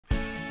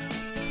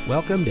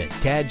Welcome to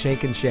Tad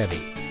Jenkins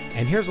Chevy,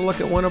 and here's a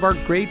look at one of our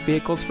great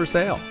vehicles for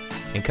sale.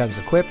 It comes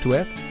equipped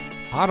with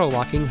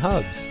auto-locking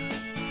hubs,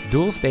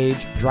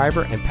 dual-stage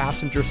driver and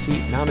passenger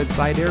seat mounted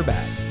side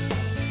airbags,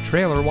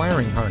 trailer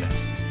wiring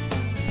harness,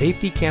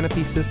 safety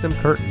canopy system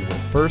curtain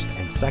with first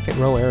and second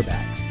row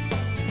airbags,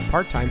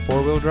 part-time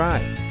four-wheel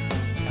drive,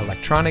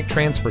 electronic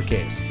transfer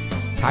case,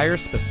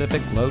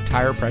 tire-specific low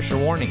tire pressure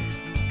warning,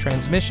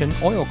 transmission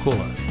oil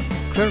cooler,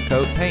 clear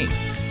coat paint,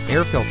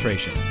 air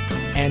filtration,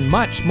 and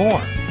much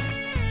more.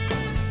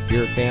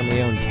 Here at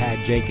family-owned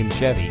Tad Jenkins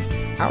Chevy,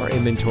 our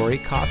inventory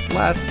costs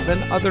less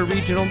than other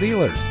regional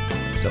dealers,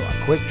 so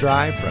a quick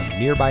drive from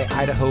nearby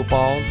Idaho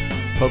Falls,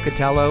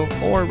 Pcatello,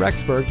 or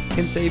Rexburg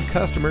can save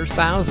customers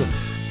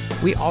thousands.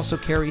 We also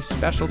carry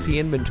specialty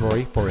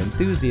inventory for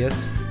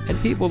enthusiasts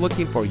and people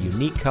looking for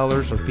unique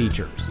colors or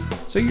features,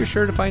 so you're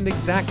sure to find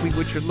exactly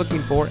what you're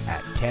looking for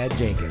at Tad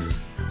Jenkins.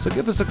 So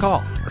give us a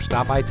call or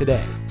stop by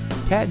today.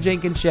 Tad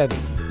Jenkins Chevy,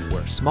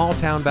 where small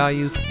town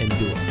values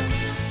endure.